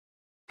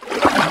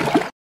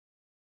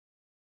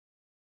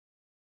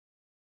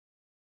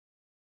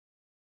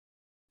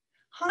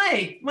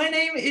Hi, my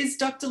name is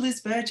Dr.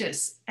 Liz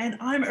Burgess, and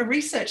I'm a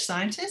research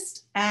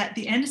scientist at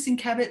the Anderson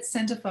Cabot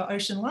Center for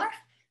Ocean Life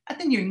at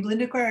the New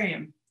England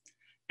Aquarium.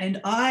 And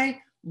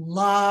I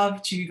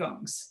love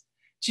dugongs.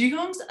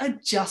 Dugongs are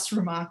just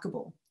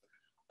remarkable.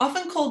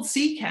 Often called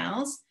sea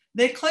cows,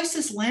 their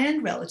closest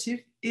land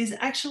relative is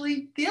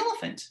actually the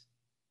elephant.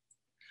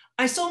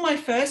 I saw my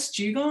first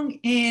dugong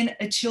in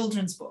a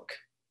children's book.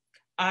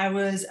 I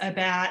was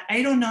about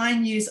 8 or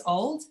 9 years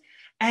old,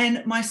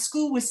 and my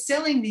school was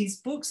selling these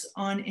books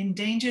on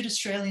endangered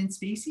Australian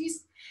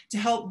species to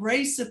help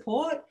raise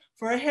support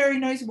for a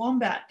hairy-nosed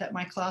wombat that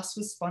my class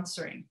was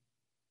sponsoring.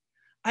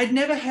 I'd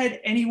never heard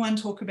anyone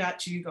talk about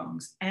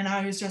dugongs, and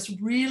I was just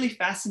really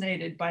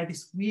fascinated by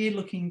this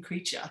weird-looking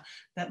creature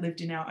that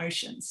lived in our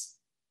oceans.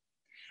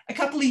 A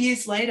couple of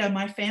years later,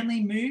 my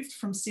family moved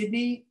from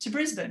Sydney to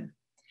Brisbane,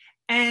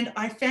 and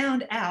I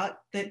found out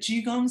that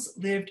dugongs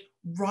lived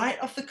right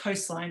off the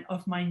coastline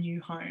of my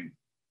new home.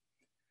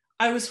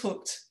 I was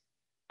hooked.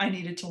 I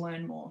needed to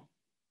learn more.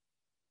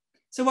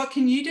 So what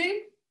can you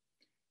do?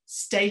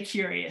 Stay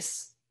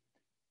curious,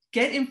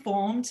 get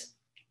informed,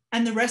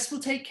 and the rest will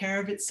take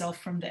care of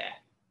itself from there.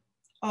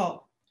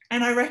 Oh,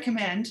 and I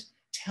recommend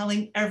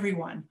telling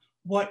everyone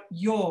what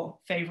your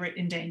favorite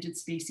endangered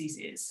species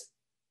is.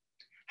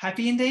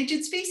 Happy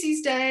Endangered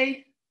Species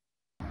Day!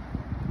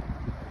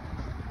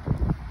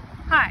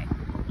 Hi,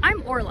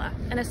 I'm Orla,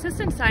 an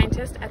assistant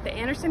scientist at the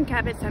Anderson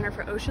Cabot Center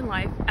for Ocean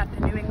Life at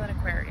the New England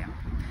Aquarium.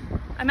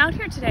 I'm out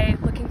here today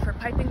looking for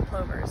piping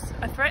plovers,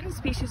 a threatened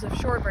species of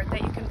shorebird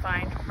that you can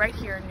find right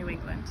here in New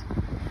England.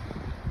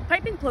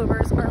 Piping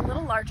plovers are a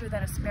little larger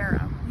than a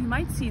sparrow. You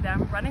might see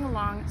them running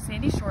along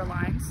sandy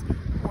shorelines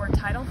or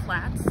tidal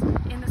flats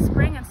in the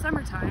spring and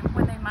summertime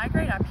when they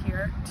migrate up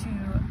here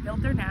to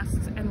build their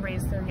nests and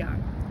raise their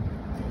young.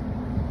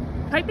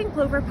 Piping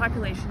plover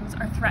populations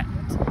are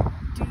threatened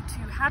due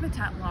to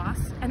habitat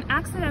loss and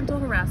accidental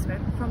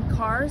harassment from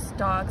cars,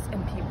 dogs,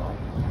 and people.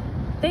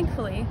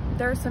 Thankfully,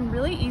 there are some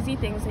really easy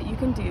things that you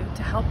can do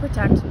to help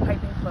protect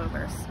piping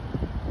plovers.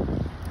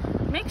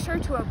 Make sure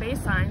to obey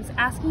signs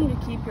asking you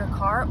to keep your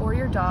car or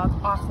your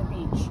dog off the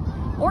beach,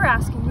 or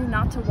asking you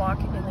not to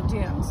walk in the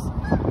dunes.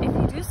 If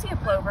you do see a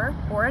plover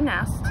or a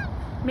nest,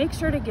 make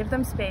sure to give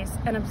them space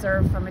and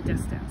observe from a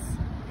distance.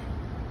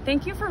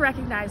 Thank you for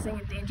recognizing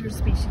Endangered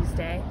Species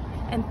Day,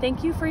 and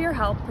thank you for your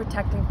help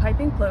protecting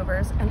piping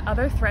plovers and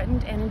other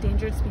threatened and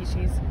endangered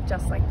species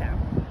just like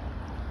them.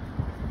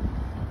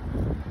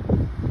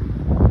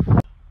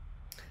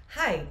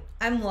 Hi,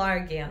 I'm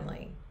Laura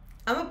Ganley.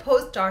 I'm a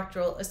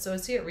postdoctoral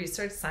associate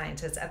research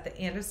scientist at the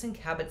Anderson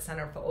Cabot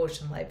Center for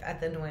Ocean Life at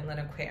the New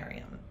England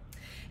Aquarium.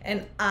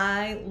 And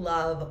I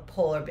love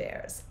polar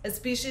bears, a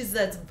species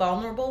that's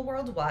vulnerable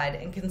worldwide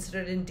and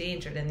considered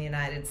endangered in the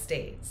United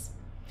States.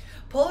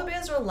 Polar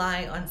bears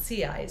rely on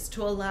sea ice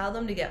to allow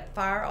them to get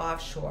far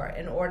offshore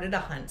in order to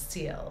hunt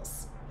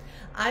seals.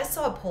 I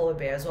saw polar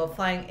bears while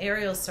flying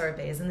aerial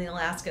surveys in the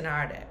Alaskan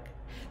Arctic.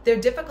 They're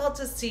difficult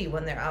to see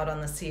when they're out on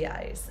the sea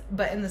ice,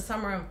 but in the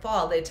summer and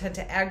fall they tend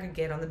to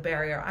aggregate on the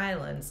barrier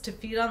islands to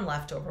feed on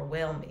leftover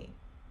whale meat.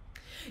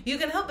 You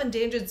can help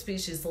endangered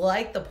species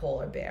like the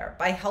polar bear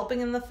by helping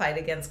in the fight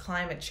against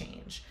climate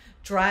change.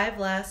 Drive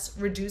less,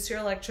 reduce your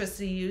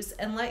electricity use,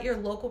 and let your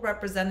local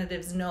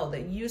representatives know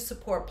that you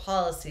support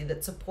policy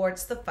that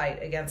supports the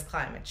fight against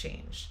climate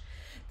change.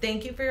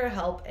 Thank you for your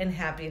help, and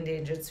happy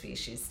Endangered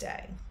Species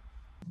Day.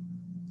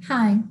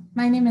 Hi,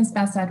 my name is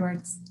Bess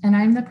Edwards, and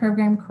I'm the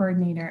program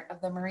coordinator of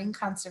the Marine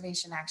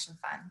Conservation Action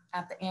Fund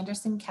at the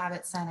Anderson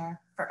Cabot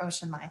Center for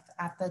Ocean Life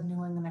at the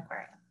New England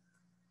Aquarium.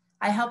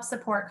 I help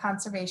support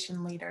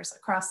conservation leaders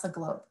across the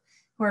globe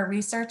who are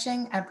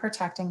researching and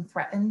protecting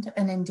threatened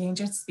and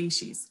endangered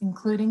species,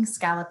 including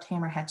scalloped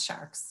hammerhead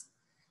sharks.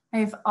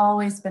 I've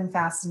always been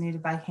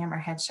fascinated by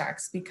hammerhead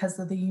sharks because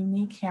of the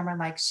unique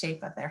hammer-like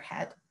shape of their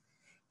head.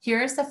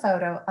 Here is a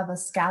photo of a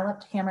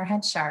scalloped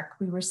hammerhead shark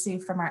we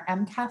received from our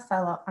MCAF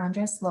fellow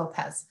Andres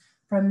Lopez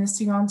from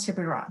Mission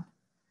Tiburon.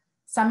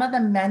 Some of the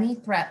many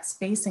threats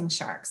facing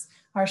sharks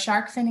are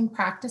shark finning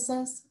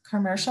practices,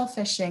 commercial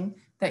fishing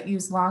that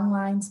use long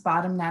lines,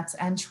 bottom nets,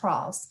 and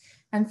trawls,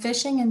 and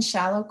fishing in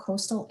shallow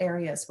coastal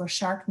areas where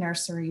shark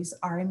nurseries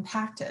are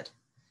impacted.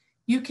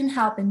 You can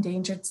help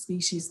endangered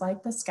species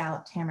like the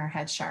scalloped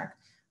hammerhead shark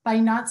by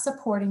not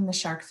supporting the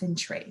shark fin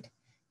trade.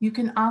 You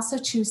can also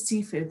choose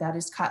seafood that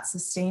is caught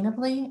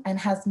sustainably and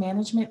has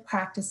management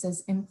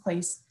practices in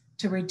place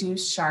to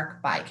reduce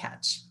shark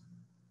bycatch.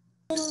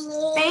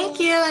 Thank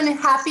you, and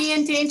happy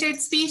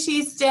Endangered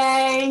Species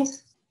Day.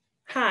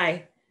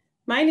 Hi,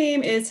 my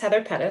name is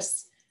Heather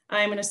Pettis.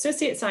 I'm an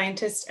associate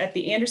scientist at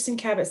the Anderson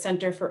Cabot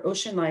Center for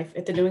Ocean Life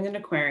at the New England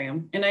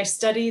Aquarium, and I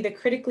study the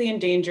critically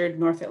endangered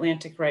North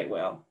Atlantic right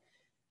whale.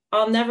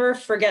 I'll never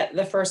forget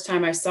the first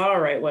time I saw a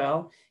right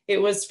whale.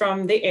 It was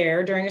from the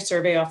air during a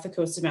survey off the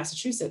coast of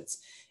Massachusetts.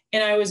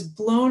 And I was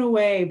blown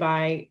away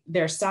by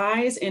their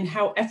size and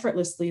how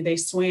effortlessly they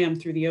swam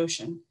through the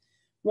ocean.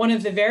 One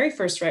of the very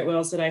first right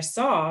whales that I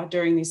saw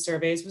during these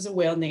surveys was a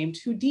whale named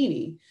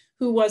Houdini,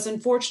 who was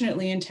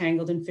unfortunately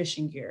entangled in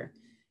fishing gear.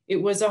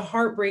 It was a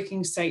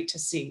heartbreaking sight to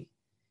see.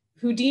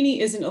 Houdini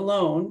isn't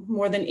alone.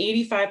 More than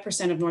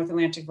 85% of North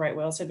Atlantic right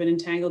whales have been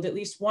entangled at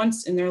least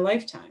once in their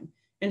lifetime,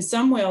 and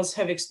some whales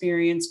have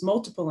experienced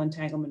multiple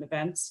entanglement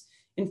events.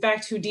 In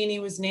fact, Houdini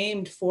was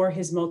named for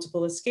his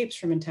multiple escapes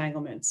from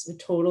entanglements, a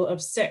total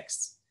of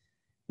 6.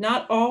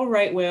 Not all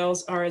right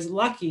whales are as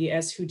lucky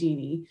as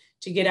Houdini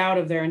to get out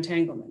of their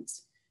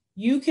entanglements.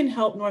 You can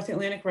help North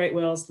Atlantic right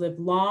whales live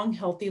long,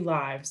 healthy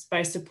lives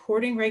by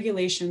supporting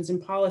regulations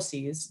and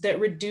policies that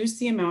reduce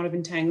the amount of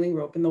entangling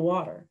rope in the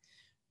water.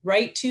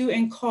 Write to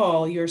and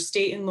call your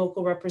state and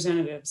local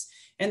representatives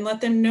and let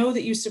them know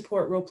that you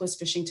support ropeless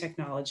fishing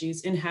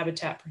technologies and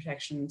habitat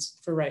protections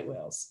for right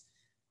whales.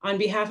 On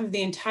behalf of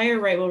the entire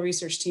right whale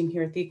research team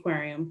here at the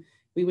aquarium,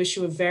 we wish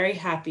you a very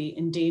happy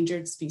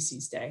Endangered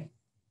Species Day.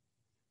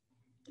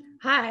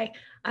 Hi,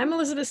 I'm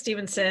Elizabeth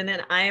Stevenson,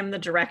 and I am the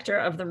director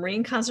of the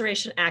Marine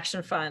Conservation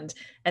Action Fund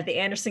at the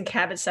Anderson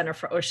Cabot Center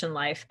for Ocean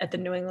Life at the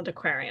New England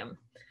Aquarium.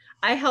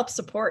 I help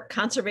support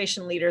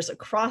conservation leaders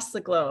across the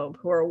globe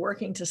who are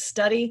working to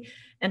study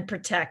and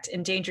protect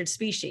endangered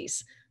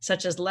species,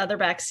 such as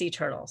leatherback sea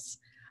turtles.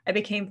 I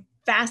became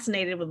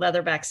fascinated with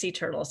leatherback sea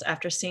turtles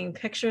after seeing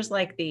pictures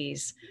like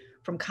these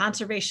from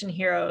conservation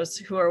heroes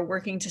who are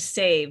working to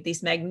save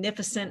these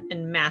magnificent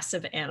and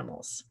massive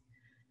animals.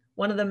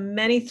 One of the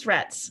many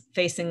threats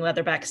facing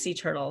leatherback sea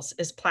turtles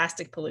is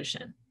plastic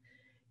pollution.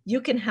 You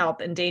can help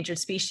endangered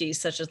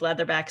species such as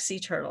leatherback sea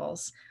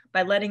turtles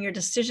by letting your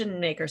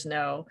decision makers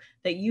know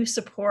that you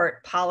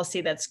support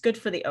policy that's good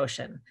for the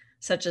ocean,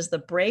 such as the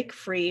Break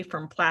Free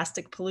from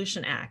Plastic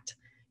Pollution Act.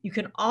 You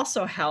can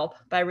also help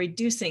by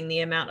reducing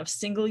the amount of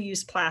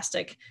single-use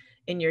plastic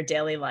in your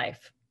daily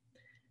life.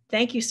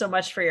 Thank you so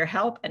much for your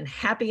help, and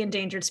happy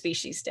Endangered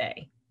Species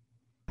Day.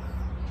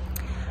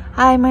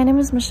 Hi, my name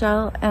is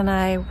Michelle, and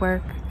I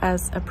work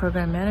as a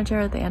program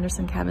manager at the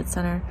Anderson Cabot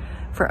Center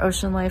for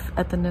Ocean Life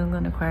at the New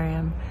England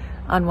Aquarium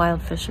on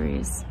wild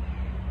fisheries.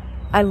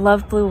 I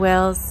love blue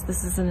whales.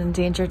 This is an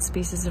endangered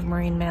species of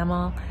marine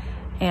mammal,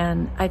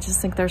 and I just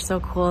think they're so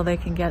cool. They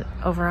can get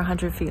over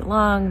 100 feet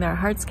long, their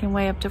hearts can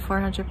weigh up to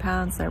 400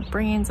 pounds, their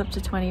brains up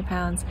to 20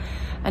 pounds,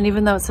 and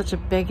even though it's such a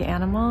big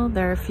animal,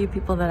 there are a few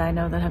people that I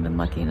know that have been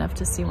lucky enough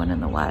to see one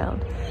in the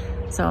wild.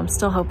 So I'm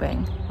still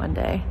hoping one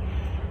day.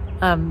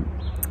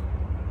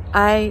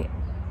 I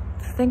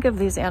think of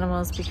these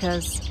animals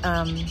because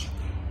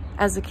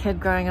as a kid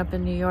growing up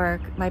in New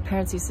York, my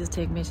parents used to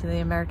take me to the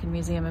American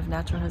Museum of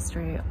Natural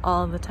History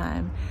all the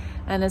time.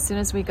 And as soon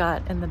as we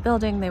got in the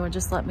building, they would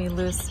just let me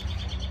loose,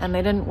 and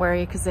they didn't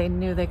worry because they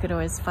knew they could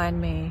always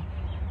find me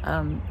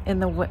in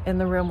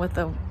the room with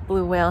the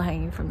blue whale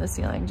hanging from the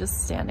ceiling,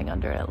 just standing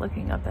under it,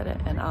 looking up at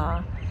it in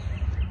awe.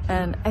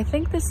 And I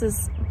think this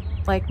is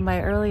like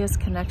my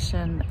earliest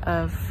connection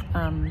of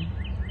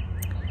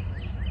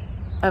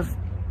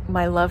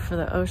my love for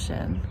the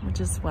ocean, which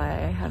is why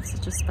I have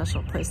such a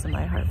special place in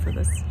my heart for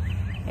this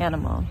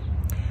animal.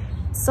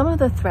 Some of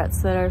the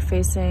threats that are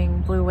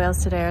facing blue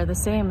whales today are the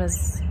same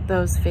as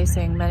those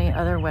facing many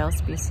other whale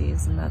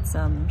species, and that's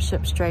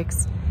ship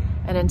strikes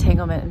and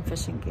entanglement in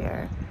fishing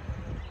gear.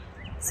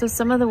 So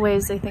some of the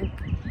ways I think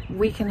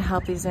we can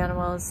help these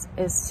animals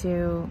is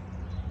to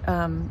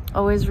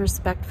always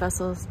respect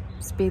vessels'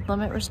 speed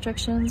limit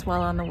restrictions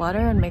while on the water,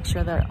 and make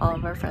sure that all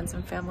of our friends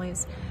and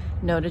families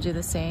know to do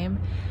the same.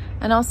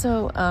 And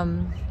also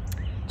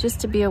just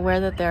to be aware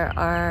that there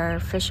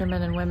are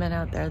fishermen and women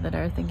out there that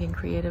are thinking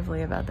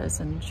creatively about this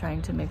and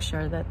trying to make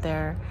sure that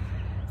their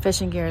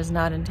fishing gear is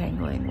not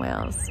entangling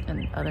whales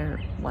and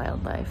other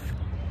wildlife,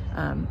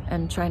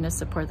 and trying to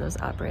support those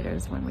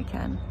operators when we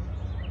can.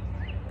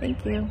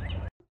 Thank you.